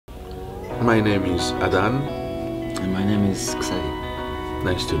My name is Adan. And my name is Xavi.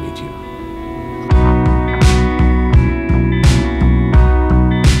 Nice to meet you.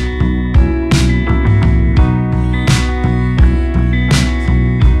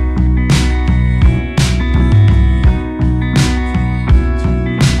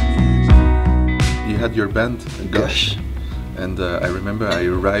 You had your band, Gush, and I remember I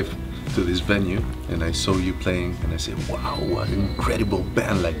arrived to this venue and I saw you playing and I said, wow, what an incredible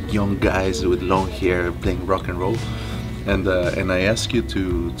band, like young guys with long hair playing rock and roll. And I asked you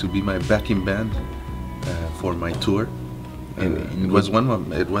to be my backing band for my tour. And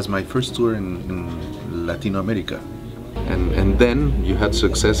it was my first tour in Latin America. And then you had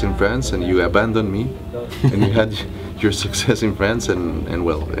success in France and you abandoned me and you had your success in France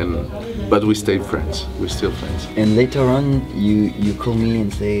but we stayed friends, we're still friends. And later on you call me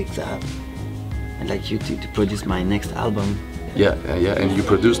and say, Xav, I'd like you to produce my next album. Yeah, and you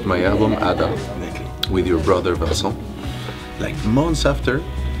produced my album Adan with your brother Vincent. Like months after,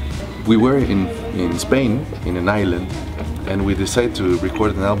 we were in Spain, in an island, and we decided to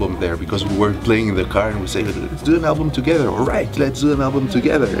record an album there because we were playing in the car and we said, let's do an album together. All right, let's do an album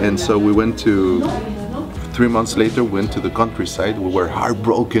together. And so we went to, 3 months later, we went to the countryside. We were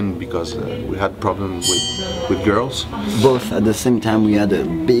heartbroken because we had problems with girls. Both at the same time we had a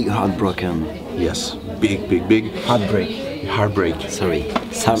big heartbroken. Yes, big. Heartbreak. Heartbreak. Sorry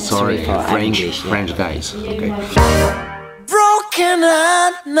for English. French guys, okay. Broken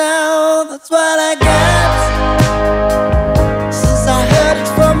heart now, that's what I got. Since I heard it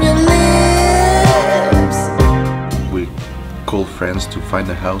from your lips. We called friends to find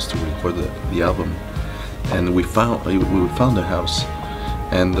a house to record the album, and we found a house,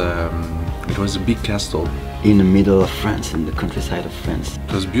 and it was a big castle in the middle of France, in the countryside of France.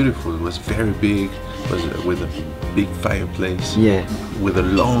 It was beautiful. It was very big. It was with a big fireplace. Yeah. With a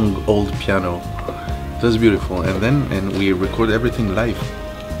long old piano. It was beautiful, and we recorded everything live.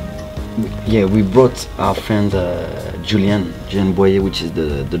 Yeah, we brought our friend Julien Boyer, which is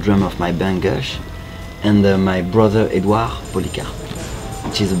the drummer of my band Gush, and my brother Edouard Polycarp,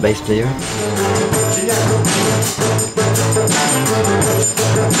 which is a bass player.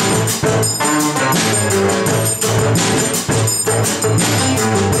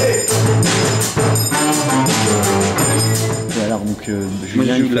 Alors donc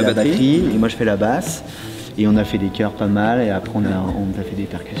Julien joue la batterie et moi je fais la basse et on a fait des chœurs pas mal et après on a fait des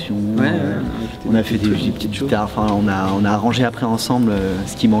percussions, on a fait des petites guitares, enfin on a arrangé après ensemble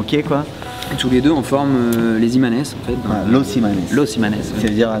ce qui manquait quoi. Et tous les deux on forme les Imanes en fait. Los Imanes. Los Imanes.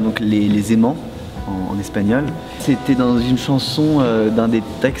 C'est-à-dire donc les aimants en espagnol. C'était dans une chanson d'un des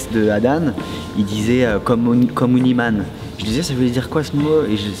textes de Adan, il disait comme un imán. Je disais ça voulait dire quoi ce mot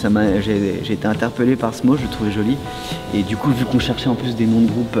et j'ai été interpellé par ce mot, je le trouvais joli. Et du coup vu qu'on cherchait en plus des noms de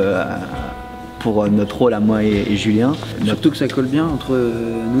groupe pour notre rôle à moi et Julien. Surtout que ça colle bien entre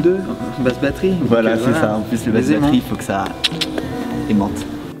nous deux, basse batterie. Voilà c'est ça, en plus le basse batterie il faut que ça aimante.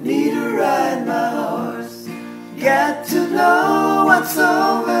 Need to ride my horse, got to know what's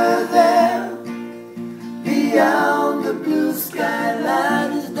over there. Beyond the blue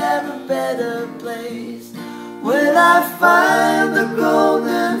skyline, is there a better place? Will I find the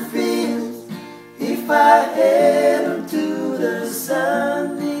golden fields? If I head into the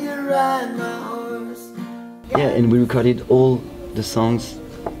sun, need to ride my horse. Yeah, and we recorded all the songs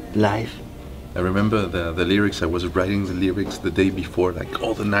live. I remember the lyrics. I was writing the lyrics the day before, like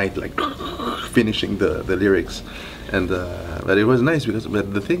all the night, like finishing the lyrics, and but it was nice because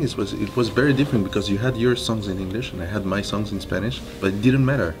the thing is it was very different because you had your songs in English and I had my songs in Spanish, but it didn't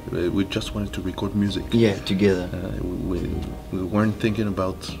matter. We just wanted to record music. Yeah, together. We weren't thinking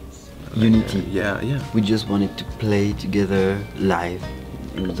about unity. Yeah. We just wanted to play together live.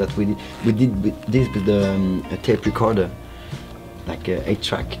 That we did. We did this with a tape recorder, like a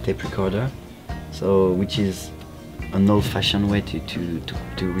 8-track tape recorder. So, which is an old-fashioned way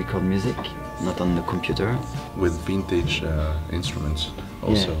to record music, not on the computer. With vintage instruments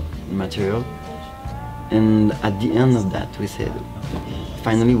also. Yeah, material. And at the end of that we said,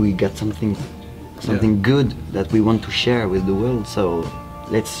 finally we got something good that we want to share with the world, so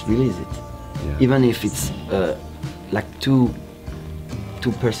let's release it. Yeah. Even if it's like too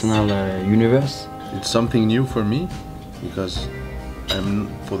personal universe. It's something new for me because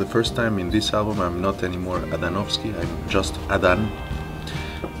for the first time in this album, I'm not anymore Adanovsky, I'm just Adan.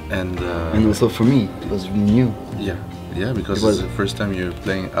 And also for me, it was really new. Yeah, because it's the first time you're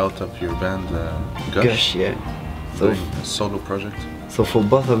playing out of your band, Gush. Yeah. So a solo project. So for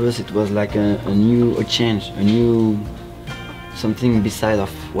both of us, it was like a change, a new something beside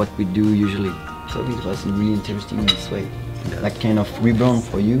of what we do usually. So it was really interesting in this way. Yeah. Like kind of rebound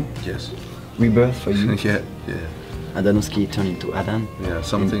for you. Yes. rebirth for you. Yeah, yeah, Adanowski turned into Adan. yeah.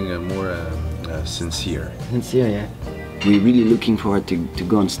 Something more sincere. Sincere, yeah. We're really looking forward to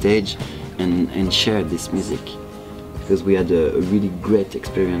go on stage and share this music, because we had a really great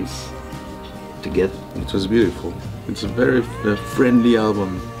experience together. It was beautiful. It's a very friendly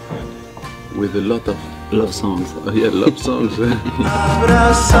album with a lot of Love songs. yeah, love songs.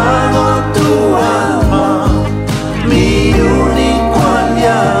 Abrazado tu alma, mi única